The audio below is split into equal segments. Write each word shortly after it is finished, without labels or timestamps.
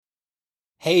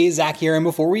Hey, Zach here, and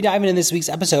before we dive into this week's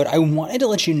episode, I wanted to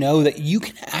let you know that you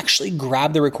can actually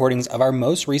grab the recordings of our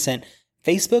most recent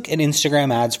Facebook and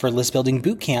Instagram ads for List Building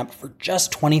Bootcamp for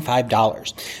just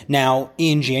 $25. Now,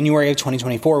 in January of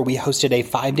 2024, we hosted a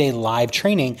 5-day live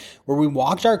training where we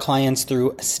walked our clients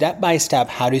through step-by-step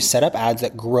how to set up ads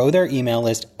that grow their email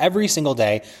list every single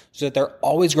day so that they're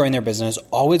always growing their business,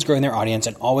 always growing their audience,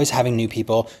 and always having new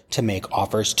people to make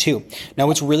offers to. Now,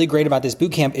 what's really great about this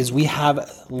bootcamp is we have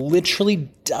literally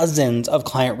dozens of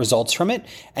client results from it,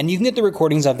 and you can get the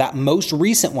recordings of that most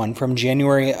recent one from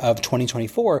January of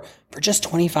 2024 for just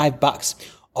 $25.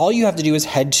 All you have to do is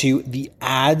head to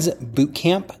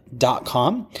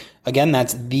theadsbootcamp.com. Again,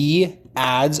 that's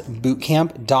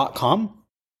theadsbootcamp.com.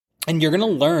 And you're going to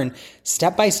learn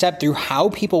step by step through how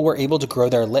people were able to grow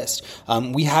their list.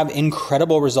 We have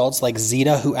incredible results like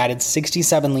Zeta, who added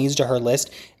 67 leads to her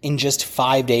list in just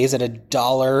 5 days at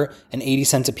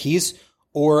 $1.80 a piece.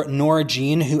 Or Nora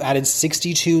Jean, who added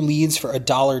 62 leads for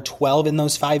 $1.12 in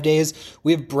those 5 days.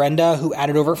 We have Brenda, who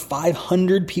added over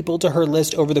 500 people to her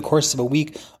list over the course of a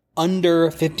week,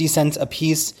 under 50 cents a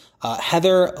piece.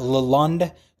 Heather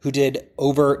Lalonde, who did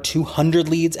over 200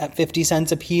 leads at 50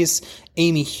 cents a piece.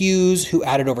 Amy Hughes, who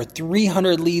added over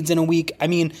 300 leads in a week. I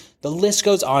mean, the list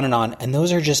goes on, and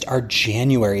those are just our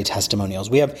January testimonials.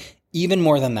 We have even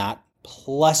more than that,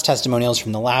 plus testimonials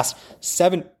from the last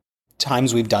 7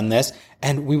 times we've done this,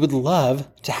 and we would love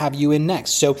to have you in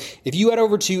next. So if you head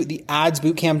over to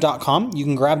theadsbootcamp.com, you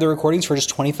can grab the recordings for just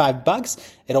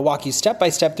 $25. It'll walk you step by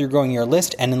step through growing your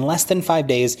list, and in less than 5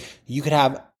 days, you could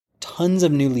have tons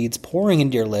of new leads pouring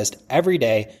into your list every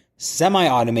day,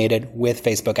 semi-automated with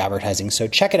Facebook advertising. So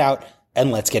check it out,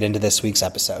 and let's get into this week's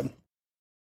episode.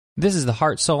 This is the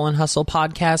Heart, Soul, and Hustle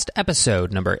podcast,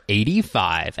 episode number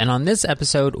 85. And on this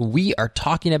episode, we are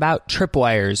talking about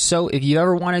tripwires. So if you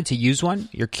ever wanted to use one,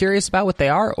 you're curious about what they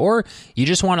are, or you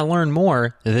just want to learn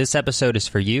more, this episode is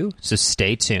for you, so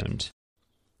stay tuned.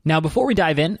 Now, before we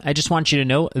dive in, I just want you to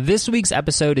know this week's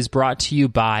episode is brought to you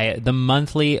by the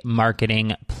Monthly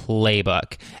Marketing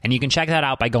Playbook. And you can check that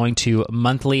out by going to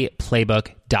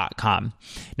monthlyplaybook.com.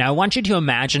 Now, I want you to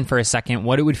imagine for a second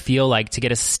what it would feel like to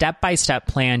get a step-by-step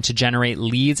plan to generate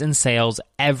leads and sales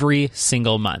every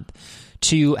single month.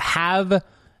 To have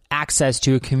access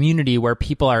to a community where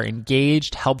people are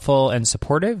engaged, helpful, and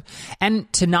supportive, and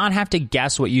to not have to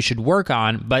guess what you should work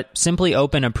on, but simply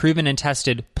open a proven and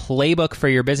tested playbook for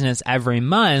your business every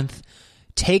month,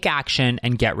 take action,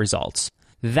 and get results.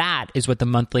 That is what the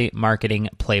Monthly Marketing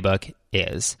Playbook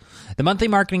is. The Monthly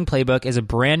Marketing Playbook is a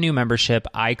brand new membership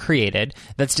I created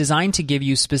that's designed to give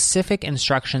you specific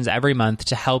instructions every month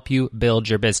to help you build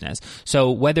your business.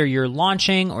 So whether you're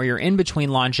launching or you're in between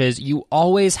launches, you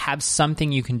always have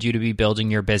something you can do to be building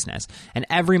your business. And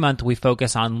every month we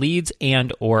focus on leads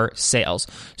and or sales.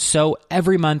 So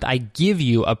every month I give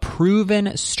you a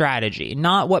proven strategy,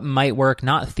 not what might work,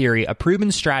 not theory, a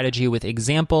proven strategy with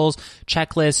examples,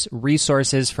 checklists,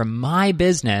 resources from my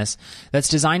business that's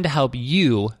designed to help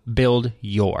you build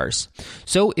yours.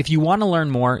 So if you want to learn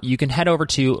more, you can head over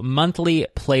to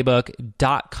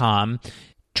monthlyplaybook.com,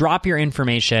 drop your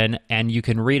information, and you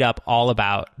can read up all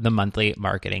about the Monthly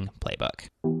Marketing Playbook.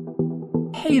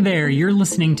 Hey there, you're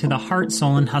listening to the Heart,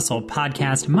 Soul, and Hustle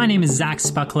podcast. My name is Zach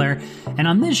Spuckler, and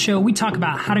on this show, we talk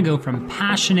about how to go from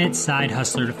passionate side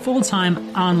hustler to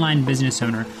full-time online business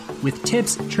owner with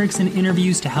tips, tricks, and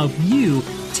interviews to help you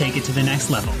take it to the next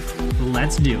level.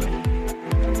 Let's do it.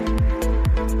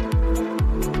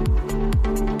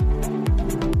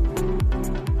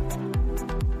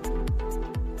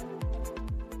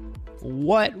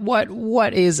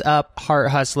 What is up, Heart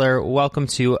Hustler? Welcome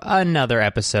to another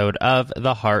episode of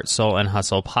the Heart, Soul, and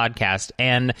Hustle podcast.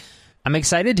 And I'm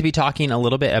excited to be talking a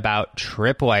little bit about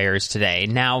tripwires today.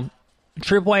 Now,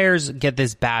 tripwires get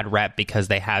this bad rep because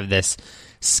they have this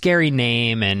scary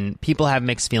name and people have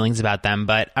mixed feelings about them,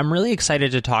 but I'm really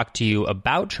excited to talk to you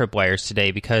about tripwires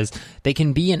today because they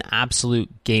can be an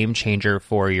absolute game changer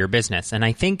for your business. And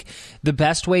I think the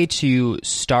best way to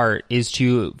start is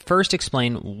to first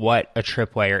explain what a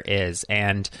tripwire is.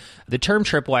 And the term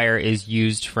tripwire is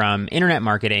used from internet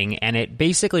marketing, and it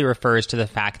basically refers to the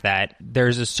fact that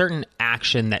there's a certain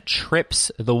action that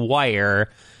trips the wire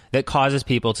that causes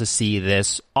people to see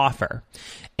this offer.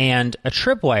 And a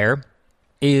tripwire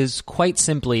is quite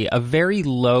simply a very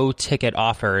low ticket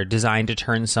offer designed to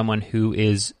turn someone who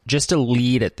is just a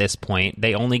lead at this point,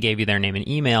 they only gave you their name and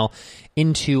email,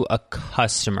 into a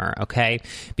customer, okay?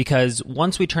 Because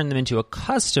once we turn them into a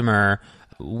customer,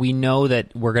 we know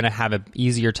that we're going to have an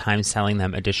easier time selling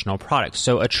them additional products.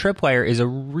 So a tripwire is a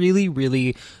really,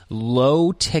 really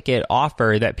low ticket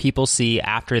offer that people see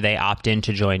after they opt in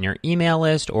to join your email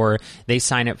list or they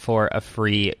sign up for a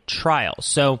free trial.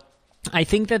 So I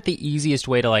think that the easiest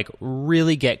way to like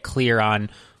really get clear on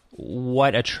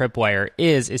what a tripwire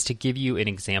is to give you an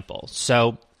example.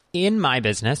 So in my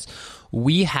business,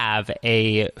 we have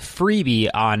a freebie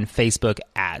on Facebook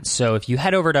ads. So if you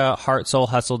head over to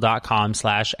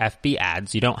heartsoulhustle.com/FB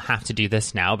ads, you don't have to do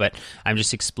this now, but I'm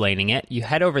just explaining it. You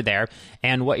head over there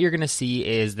and what you're going to see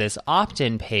is this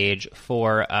opt-in page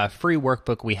for a free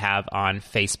workbook we have on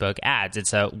Facebook ads.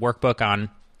 It's a workbook on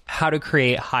how to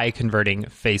create high converting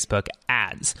Facebook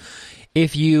ads.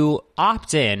 If you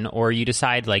opt in or you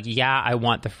decide like, yeah, I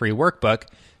want the free workbook,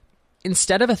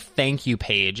 instead of a thank you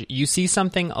page, you see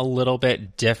something a little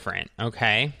bit different,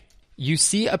 okay? You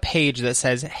see a page that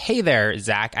says, hey there,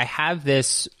 Zach, I have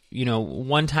this,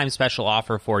 one-time special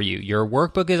offer for you. Your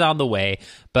workbook is on the way,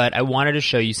 but I wanted to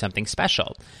show you something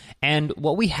special. And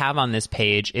what we have on this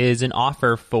page is an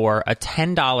offer for a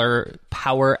 $10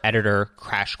 Power Editor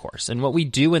crash course. And what we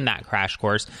do in that crash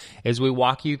course is we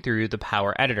walk you through the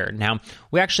Power Editor. Now,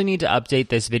 we actually need to update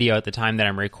this video at the time that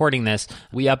I'm recording this.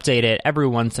 We update it every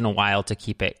once in a while to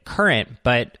keep it current,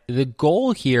 but the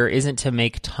goal here isn't to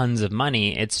make tons of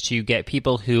money. It's to get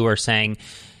people who are saying,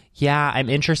 yeah, I'm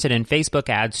interested in Facebook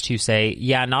ads to say,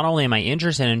 yeah, not only am I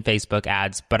interested in Facebook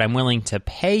ads, but I'm willing to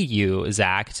pay you,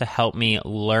 Zach, to help me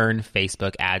learn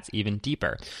Facebook ads even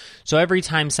deeper. So every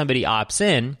time somebody opts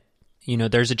in,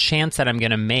 there's a chance that I'm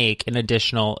going to make an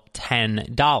additional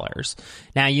 $10.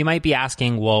 Now, you might be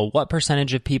asking, well, what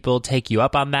percentage of people take you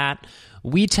up on that?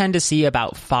 We tend to see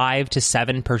about 5 to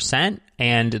 7%,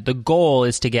 and the goal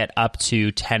is to get up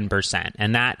to 10%.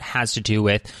 And that has to do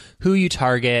with who you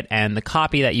target and the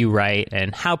copy that you write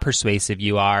and how persuasive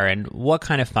you are and what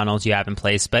kind of funnels you have in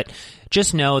place. But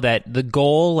just know that the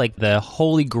goal, like the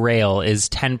holy grail, is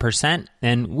 10%,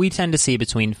 and we tend to see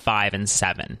between 5 and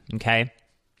 7, okay?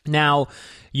 Now,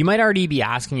 you might already be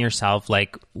asking yourself,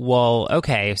 like, well,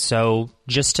 okay, so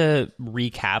just to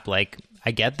recap, like, I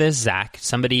get this, Zach.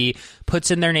 Somebody puts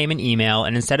in their name and email,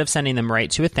 and instead of sending them right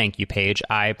to a thank you page,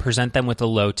 I present them with a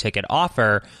low ticket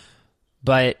offer.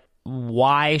 But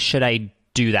why should I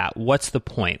do that? What's the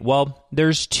point? Well,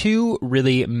 there's two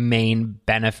really main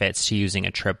benefits to using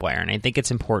a tripwire, and I think it's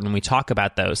important we talk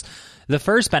about those. The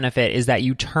first benefit is that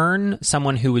you turn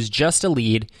someone who was just a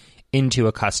lead into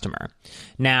a customer.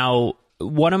 Now,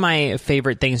 one of my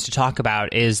favorite things to talk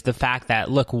about is the fact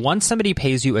that, look, once somebody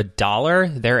pays you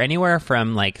 $1, they're anywhere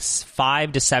from like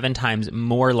 5 to 7 times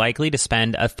more likely to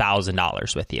spend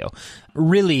 $1,000 with you.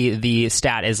 Really, the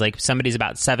stat is like somebody's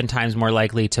about 7 times more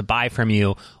likely to buy from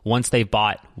you once they've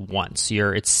bought once.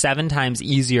 It's 7 times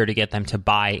easier to get them to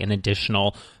buy an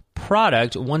additional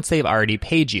product once they've already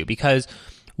paid you, because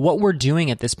what we're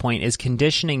doing at this point is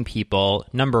conditioning people,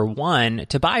 number one,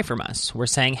 to buy from us. We're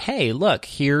saying, hey, look,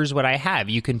 here's what I have.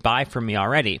 You can buy from me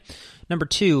already. Number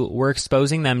two, we're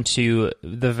exposing them to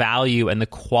the value and the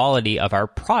quality of our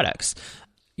products.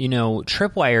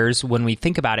 Tripwires, when we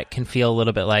think about it, can feel a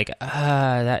little bit like,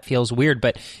 that feels weird,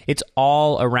 but it's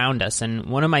all around us. And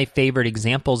one of my favorite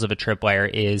examples of a tripwire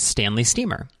is Stanley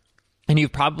Steamer. And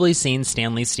you've probably seen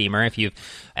Stanley Steamer if you've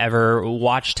ever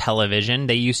watched television.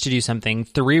 They used to do something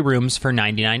 3 rooms for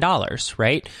 $99,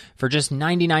 right? For just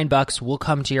 $99, we'll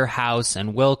come to your house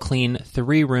and we'll clean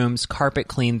 3 rooms, carpet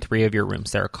clean 3 of your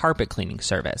rooms. They're a carpet cleaning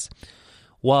service.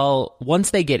 Well,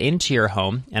 once they get into your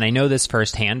home, and I know this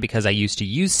firsthand because I used to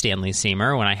use Stanley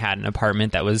Steamer when I had an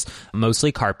apartment that was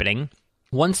mostly carpeting.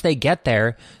 Once they get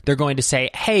there, they're going to say,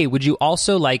 hey, would you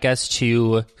also like us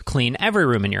to clean every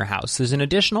room in your house? There's an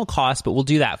additional cost, but we'll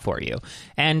do that for you.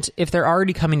 And if they're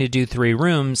already coming to do 3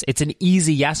 rooms, it's an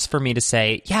easy yes for me to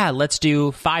say, yeah, let's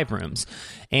do 5 rooms.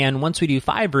 And once we do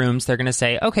 5 rooms, they're going to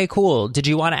say, okay, cool. Did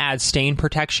you want to add stain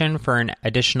protection for an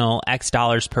additional X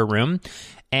dollars per room?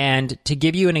 And to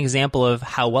give you an example of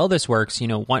how well this works,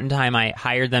 one time I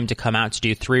hired them to come out to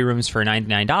do 3 rooms for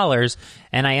 $99,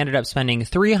 and I ended up spending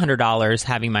 $300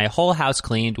 having my whole house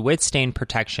cleaned with stain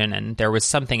protection, and there was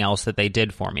something else that they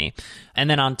did for me. And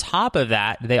then on top of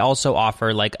that, they also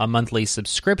offer like a monthly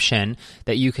subscription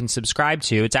that you can subscribe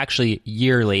to. It's actually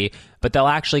yearly, but they'll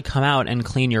actually come out and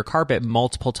clean your carpet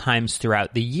multiple times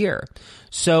throughout the year.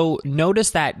 So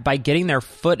notice that by getting their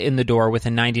foot in the door with a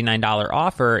 $99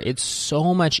 offer, it's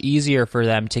so much easier for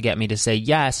them to get me to say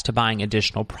yes to buying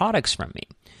additional products from me.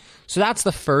 So that's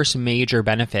the first major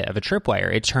benefit of a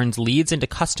tripwire. It turns leads into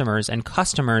customers, and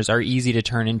customers are easy to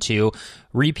turn into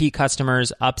repeat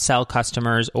customers, upsell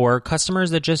customers, or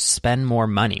customers that just spend more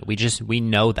money. We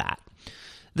know that.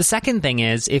 The second thing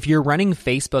is, if you're running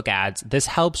Facebook ads, this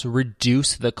helps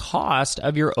reduce the cost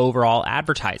of your overall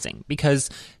advertising. Because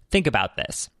think about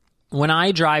this. When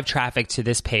I drive traffic to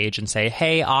this page and say,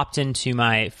 hey, opt into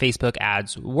my Facebook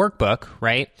ads workbook,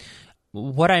 right?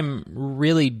 What I'm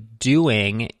really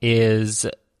doing is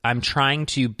I'm trying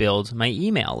to build my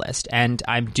email list, and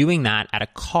I'm doing that at a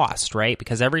cost, right?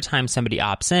 Because every time somebody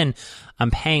opts in,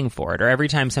 I'm paying for it, or every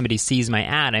time somebody sees my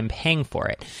ad, I'm paying for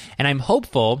it. And I'm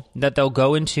hopeful that they'll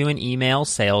go into an email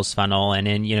sales funnel, and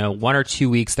in 1 or 2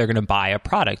 weeks, they're going to buy a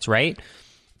product, right?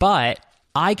 But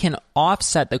I can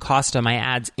offset the cost of my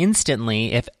ads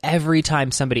instantly if every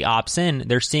time somebody opts in,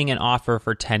 they're seeing an offer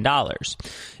for $10.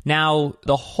 Now,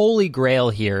 the holy grail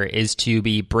here is to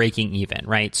be breaking even,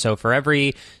 right? So for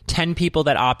every 10 people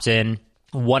that opt in,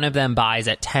 one of them buys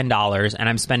at $10 and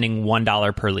I'm spending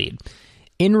 $1 per lead.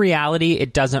 In reality,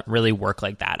 it doesn't really work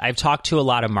like that. I've talked to a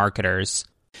lot of marketers,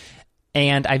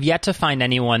 and I've yet to find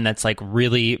anyone that's like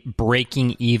really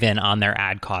breaking even on their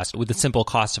ad cost with the simple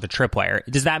cost of a tripwire.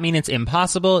 Does that mean it's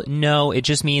impossible? No, it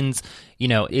just means,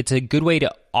 it's a good way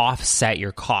to offset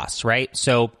your costs, right?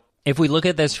 So if we look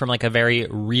at this from like a very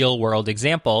real world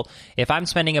example, if I'm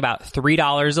spending about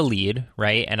 $3 a lead,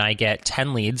 right, and I get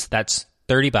 10 leads, that's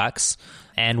 $30,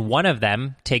 and one of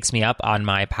them takes me up on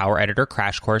my Power Editor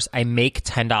crash course, I make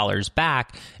 $10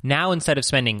 back. Now, instead of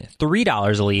spending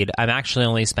 $3 a lead, I'm actually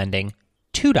only spending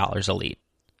 $2 a lead.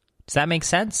 Does that make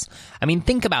sense? I mean,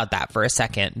 think about that for a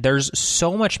second. There's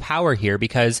so much power here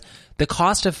because the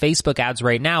cost of Facebook ads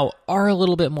right now are a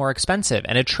little bit more expensive,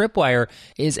 and a tripwire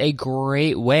is a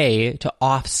great way to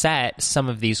offset some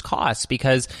of these costs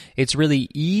because it's really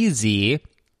easy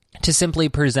to simply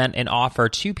present an offer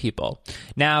to people.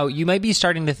 Now, you might be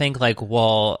starting to think like,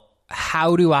 well,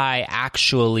 how do I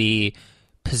actually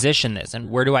position this and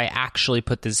where do I actually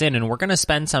put this in? And we're going to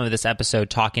spend some of this episode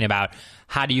talking about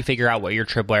how do you figure out what your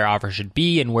tripwire offer should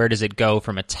be and where does it go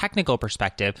from a technical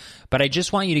perspective. But I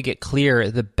just want you to get clear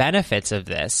the benefits of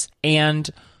this. And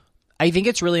I think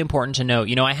it's really important to note,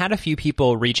 I had a few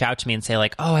people reach out to me and say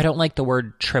like, oh, I don't like the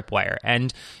word tripwire.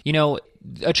 And,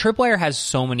 a tripwire has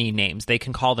so many names. They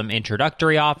can call them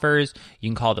introductory offers. You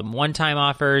can call them one-time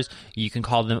offers. You can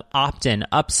call them opt-in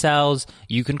upsells.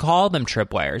 You can call them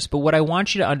tripwires. But what I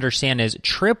want you to understand is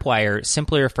tripwire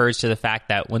simply refers to the fact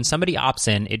that when somebody opts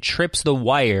in, it trips the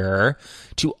wire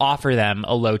to offer them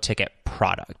a low-ticket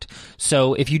product.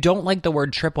 So if you don't like the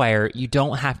word tripwire, you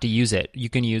don't have to use it. You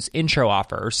can use intro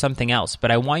offer or something else. But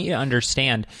I want you to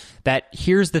understand that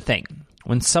here's the thing.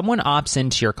 When someone opts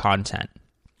into your content,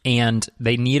 and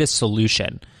they need a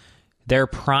solution, they're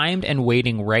primed and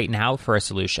waiting right now for a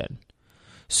solution.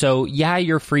 So yeah,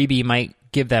 your freebie might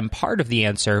give them part of the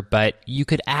answer, but you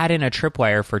could add in a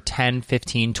tripwire for $10,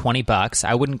 $15, $20.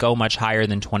 I wouldn't go much higher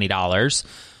than $20.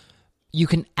 You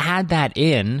can add that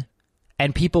in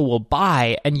and people will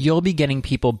buy and you'll be getting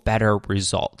people better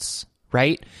results,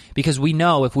 right? Because we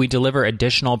know if we deliver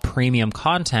additional premium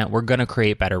content, we're going to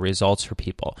create better results for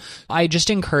people. I just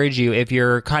encourage you, if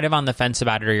you're kind of on the fence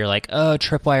about it or you're like, oh,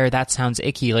 tripwire, that sounds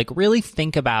icky, like really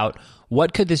think about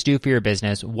what could this do for your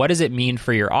business? What does it mean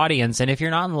for your audience? And if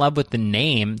you're not in love with the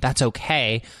name, that's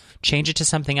okay. Change it to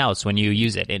something else when you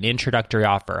use it, an introductory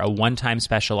offer, a one-time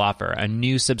special offer, a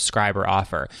new subscriber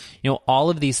offer. All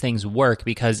of these things work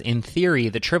because in theory,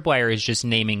 the tripwire is just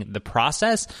naming the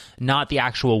process, not the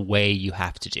actual way you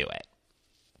have to do it.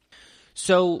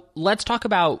 So let's talk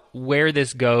about where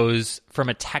this goes from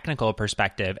a technical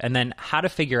perspective and then how to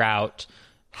figure out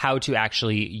how to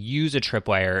actually use a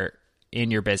tripwire in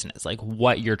your business, like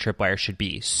what your tripwire should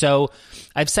be. So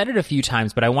I've said it a few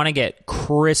times, but I want to get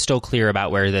crystal clear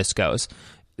about where this goes.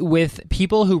 With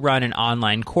people who run an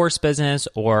online course business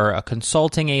or a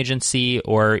consulting agency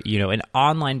or, an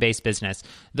online-based business,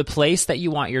 the place that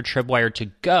you want your tripwire to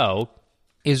go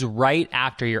is right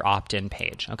after your opt-in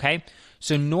page, okay?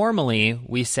 So normally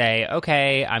we say,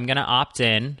 okay, I'm going to opt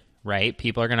in, right?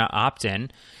 People are going to opt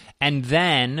in. And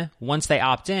then once they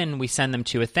opt in, we send them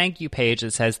to a thank you page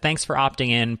that says, thanks for opting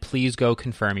in. Please go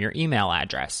confirm your email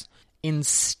address.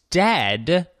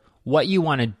 Instead, what you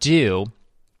want to do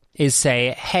is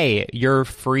say, hey, your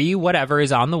free whatever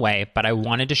is on the way, but I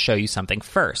wanted to show you something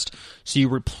first. So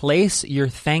you replace your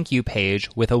thank you page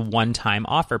with a one-time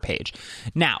offer page.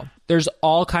 Now, there's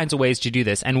all kinds of ways to do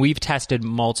this, and we've tested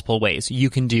multiple ways. You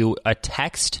can do a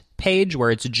text page where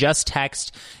it's just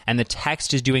text and the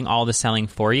text is doing all the selling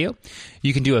for you.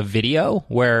 You can do a video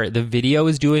where the video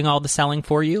is doing all the selling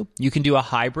for you. You can do a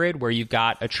hybrid where you've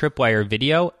got a Tripwire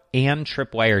video and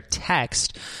Tripwire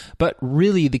text. But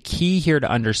really the key here to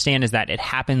understand is that it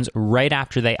happens right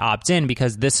after they opt in,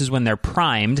 because this is when they're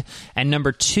primed. And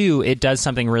number two, it does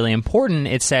something really important.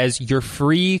 It says your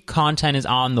free content is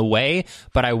on the way,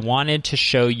 but I wanted to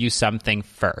show you something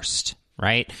first,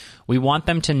 right? We want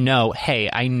them to know, hey,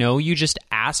 I know you just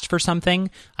asked for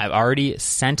something. I've already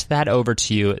sent that over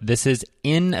to you. This is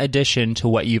in addition to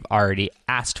what you've already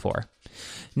asked for.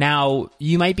 Now,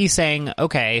 you might be saying,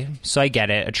 okay, so I get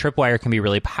it. A Tripwire can be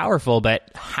really powerful,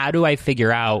 but how do I figure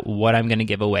out what I'm going to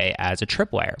give away as a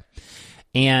Tripwire?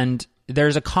 And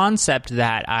there's a concept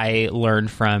that I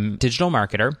learned from Digital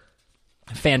Marketer,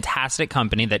 a fantastic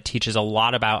company that teaches a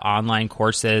lot about online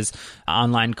courses,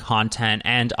 online content,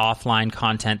 and offline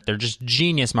content. They're just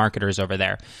genius marketers over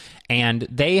there. And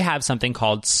they have something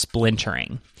called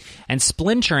splintering. And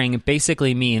splintering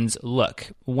basically means, look,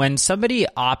 when somebody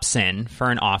opts in for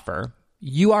an offer,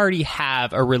 you already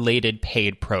have a related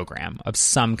paid program of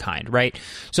some kind, right?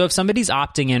 So if somebody's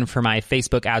opting in for my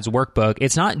Facebook ads workbook,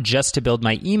 it's not just to build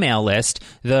my email list.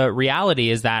 The reality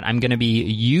is that I'm going to be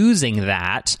using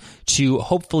that to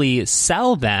hopefully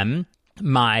sell them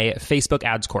my Facebook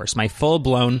ads course, my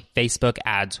full-blown Facebook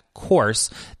ads course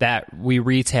that we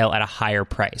retail at a higher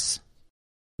price.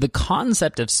 The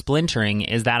concept of splintering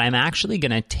is that I'm actually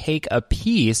going to take a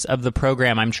piece of the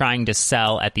program I'm trying to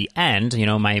sell at the end,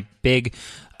 my big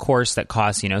course that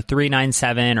costs,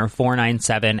 $397 or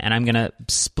 $497, and I'm going to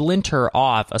splinter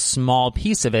off a small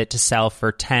piece of it to sell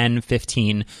for $10,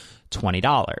 $15,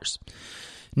 $20.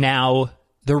 Now,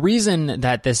 the reason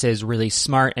that this is really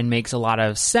smart and makes a lot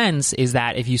of sense is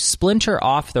that if you splinter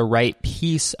off the right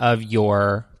piece of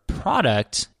your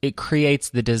product, it creates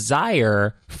the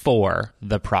desire for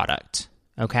the product,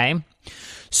 okay?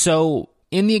 So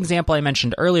in the example I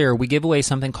mentioned earlier, we give away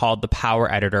something called the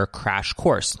Power Editor Crash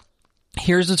Course.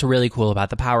 Here's what's really cool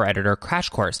about the Power Editor Crash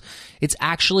Course. It's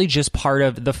actually just part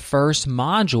of the first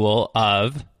module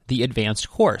of the advanced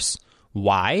course.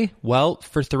 Why? Well,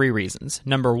 for three reasons.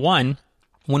 Number one,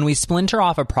 when we splinter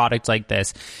off a product like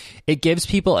this, it gives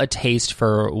people a taste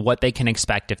for what they can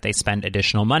expect if they spend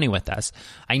additional money with us.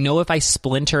 I know if I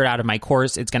splinter it out of my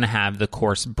course, it's going to have the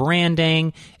course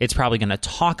branding. It's probably going to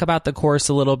talk about the course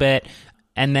a little bit.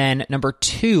 And then number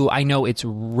two, I know it's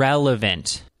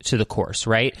relevant to the course,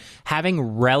 right? Having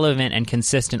relevant and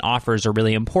consistent offers are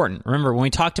really important. Remember, when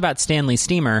we talked about Stanley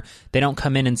Steamer, they don't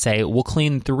come in and say, we'll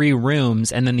clean 3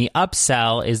 rooms. And then the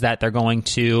upsell is that they're going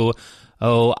to,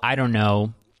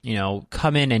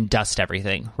 come in and dust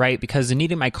everything, right? Because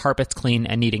needing my carpets clean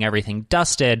and needing everything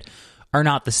dusted are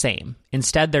not the same.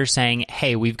 Instead, they're saying,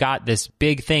 hey, we've got this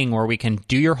big thing where we can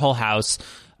do your whole house,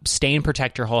 stain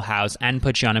protect your whole house, and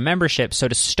put you on a membership. So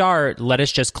to start, let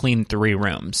us just clean 3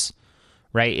 rooms,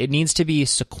 right? It needs to be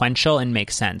sequential and make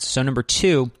sense. So number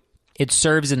two, it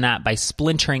serves in that by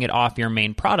splintering it off your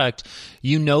main product,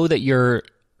 you know that you're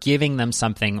giving them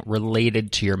something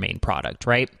related to your main product,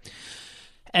 right?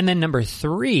 And then number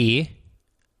three,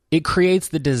 it creates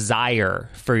the desire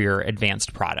for your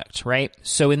advanced product, right?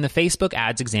 So in the Facebook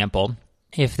ads example,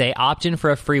 if they opt in for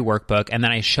a free workbook and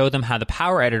then I show them how the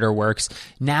Power Editor works,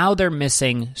 now they're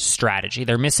missing strategy.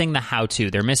 They're missing the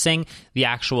how-to. They're missing the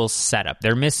actual setup.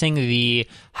 They're missing the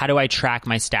how do I track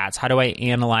my stats? How do I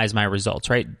analyze my results,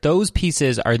 right? Those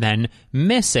pieces are then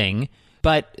missing,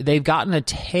 but they've gotten a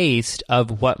taste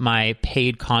of what my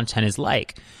paid content is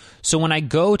like. So when I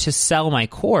go to sell my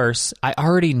course, I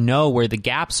already know where the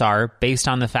gaps are based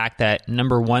on the fact that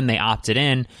number one, they opted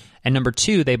in, and number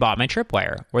two, they bought my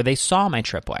Tripwire or they saw my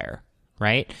Tripwire,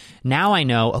 right? Now I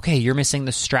know, okay, you're missing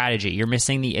the strategy, you're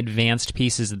missing the advanced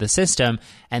pieces of the system,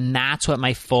 and that's what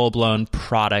my full-blown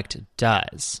product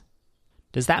does.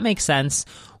 Does that make sense?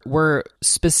 We're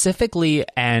specifically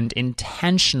and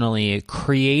intentionally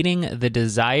creating the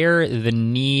desire, the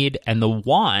need, and the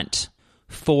want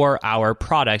for our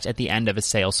product at the end of a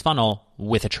sales funnel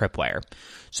with a Tripwire.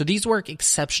 So these work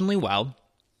exceptionally well,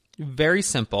 very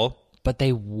simple, but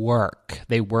they work.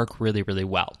 They work really, really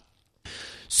well.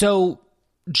 So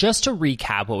just to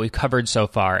recap what we've covered so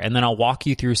far, and then I'll walk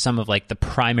you through some of the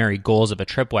primary goals of a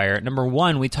Tripwire. Number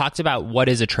one, we talked about what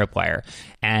is a Tripwire,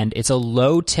 and it's a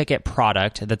low ticket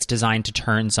product that's designed to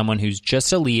turn someone who's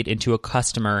just a lead into a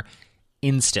customer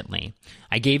instantly.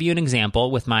 I gave you an example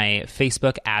with my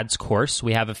Facebook ads course.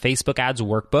 We have a Facebook ads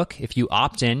workbook. If you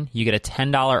opt in, you get a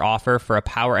 $10 offer for a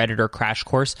Power Editor Crash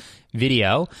Course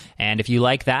video. And if you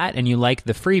like that and you like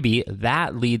the freebie,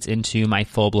 that leads into my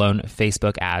full-blown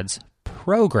Facebook ads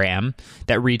program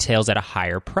that retails at a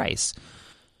higher price.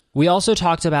 We also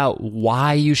talked about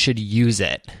why you should use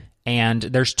it. And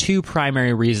there's two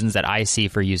primary reasons that I see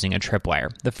for using a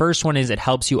Tripwire. The first one is it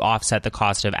helps you offset the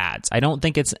cost of ads. I don't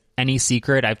think it's any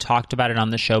secret. I've talked about it on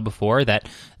the show before that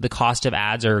the cost of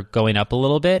ads are going up a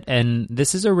little bit. And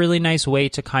this is a really nice way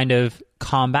to kind of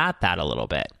combat that a little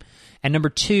bit. And number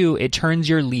two, it turns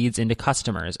your leads into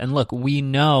customers. And look, we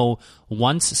know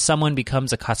once someone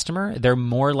becomes a customer, they're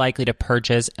more likely to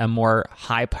purchase a more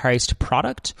high-priced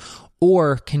product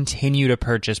or continue to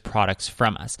purchase products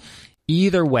from us.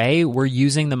 Either way, we're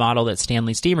using the model that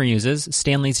Stanley Steamer uses.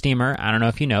 Stanley Steamer, I don't know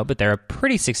if you know, but they're a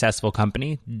pretty successful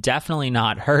company, definitely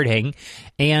not hurting,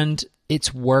 and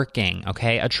it's working,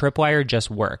 okay? A Tripwire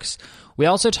just works. We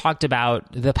also talked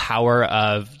about the power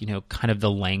of, kind of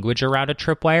the language around a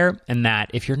Tripwire, and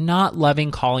that if you're not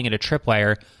loving calling it a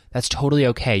Tripwire, that's totally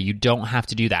okay. You don't have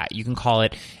to do that. You can call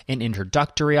it an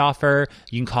introductory offer.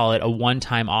 You can call it a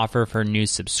one-time offer for new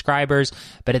subscribers.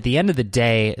 But at the end of the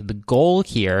day, the goal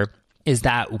here is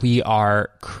that we are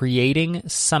creating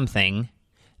something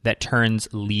that turns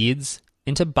leads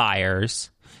into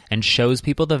buyers and shows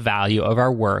people the value of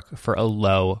our work for a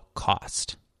low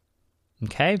cost.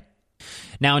 Okay?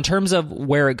 Now, in terms of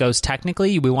where it goes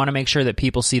technically, we want to make sure that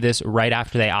people see this right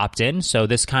after they opt in. So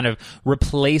this kind of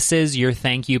replaces your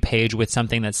thank you page with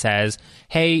something that says,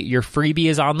 hey, your freebie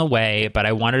is on the way, but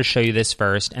I wanted to show you this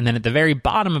first. And then at the very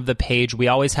bottom of the page, we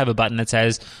always have a button that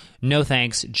says, no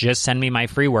thanks, just send me my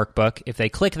free workbook. If they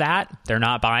click that, they're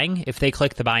not buying. If they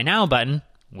click the buy now button,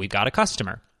 we've got a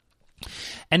customer.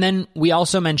 And then we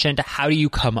also mentioned how do you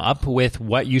come up with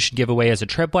what you should give away as a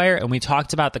Tripwire, and we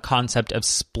talked about the concept of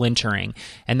splintering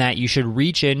and that you should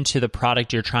reach into the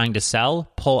product you're trying to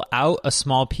sell, pull out a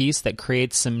small piece that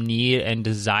creates some need and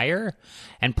desire,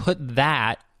 and put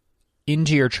that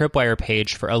into your Tripwire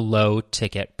page for a low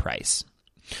ticket price.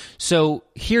 So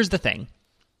here's the thing.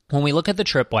 When we look at the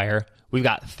Tripwire, we've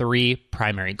got three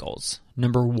primary goals.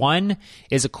 Number one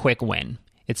is a quick win.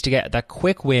 It's to get that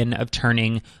quick win of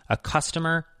turning a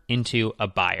customer into a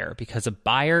buyer, because a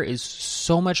buyer is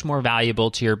so much more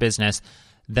valuable to your business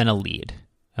than a lead,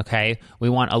 okay? We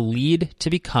want a lead to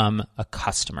become a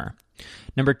customer.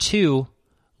 Number two,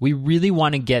 we really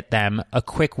want to get them a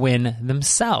quick win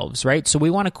themselves, right? So we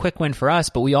want a quick win for us,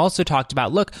 but we also talked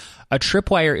about, look, a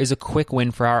Tripwire is a quick win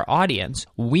for our audience.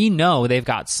 We know they've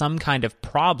got some kind of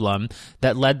problem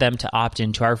that led them to opt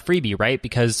into our freebie, right?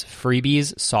 Because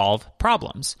freebies solve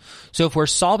problems. So if we're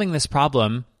solving this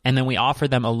problem and then we offer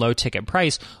them a low ticket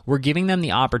price, we're giving them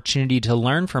the opportunity to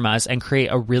learn from us and create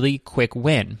a really quick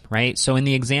win, right? So in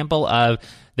the example of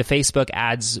the Facebook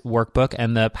ads workbook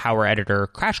and the Power Editor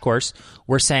crash course,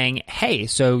 we're saying, hey,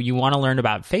 so you want to learn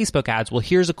about Facebook ads? Well,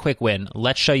 here's a quick win.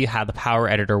 Let's show you how the Power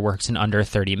Editor works in under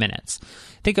 30 minutes.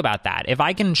 Think about that. If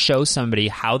I can show somebody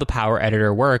how the Power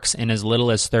Editor works in as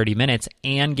little as 30 minutes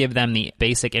and give them the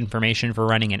basic information for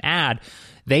running an ad,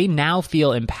 they now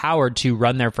feel empowered to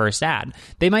run their first ad.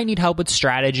 They might need help with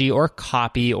strategy or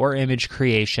copy or image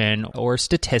creation or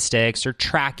statistics or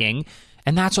tracking.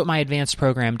 And that's what my advanced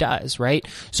program does, right?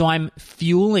 So I'm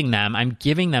fueling them, I'm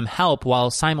giving them help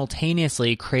while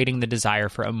simultaneously creating the desire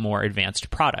for a more advanced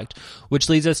product, which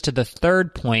leads us to the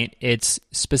third point. It's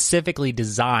specifically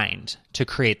designed to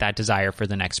create that desire for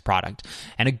the next product.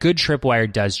 And a good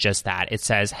Tripwire does just that. It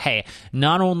says, hey,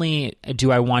 not only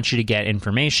do I want you to get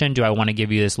information, do I want to give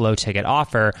you this low ticket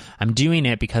offer, I'm doing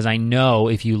it because I know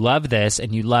if you love this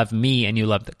and you love me and you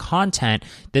love the content,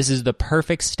 this is the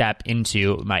perfect step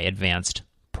into my advanced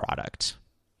product.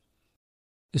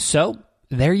 So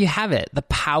there you have it, the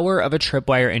power of a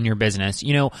Tripwire in your business.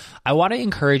 I want to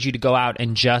encourage you to go out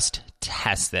and just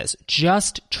test this.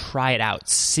 Just try it out.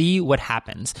 See what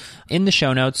happens. In the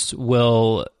show notes,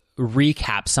 we'll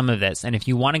recap some of this. And if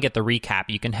you want to get the recap,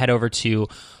 you can head over to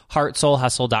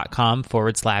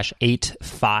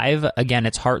heartsoulhustle.com/85. Again,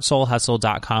 it's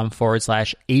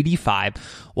heartsoulhustle.com/85.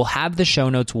 We'll have the show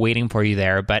notes waiting for you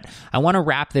there, but I want to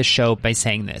wrap this show by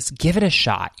saying this. Give it a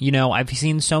shot. I've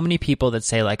seen so many people that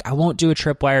say I won't do a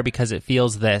Tripwire because it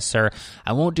feels this, or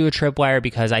I won't do a Tripwire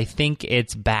because I think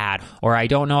it's bad, or I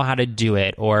don't know how to do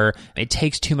it, or it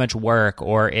takes too much work,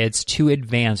 or it's too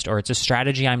advanced, or it's a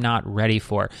strategy I'm not ready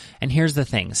for. And here's the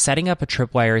thing. Setting up a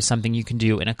Tripwire is something you can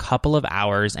do in a couple of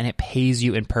hours, and it pays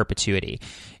you in perpetuity.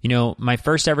 My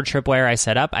first ever Tripwire I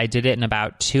set up, I did it in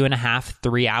about 2.5,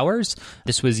 3 hours.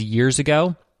 This was years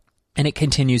ago, and it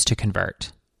continues to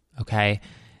convert. Okay?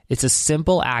 It's a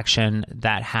simple action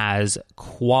that has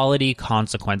quality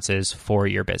consequences for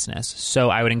your business.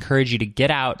 So I would encourage you to get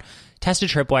out, test a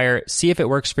Tripwire, see if it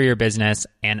works for your business,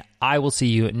 and I will see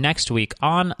you next week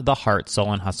on the Heart,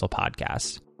 Soul, and Hustle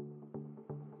podcast.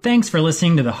 Thanks for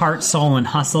listening to the Heart, Soul, and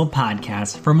Hustle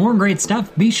podcast. For more great stuff,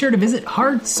 be sure to visit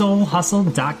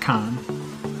heartsoulhustle.com.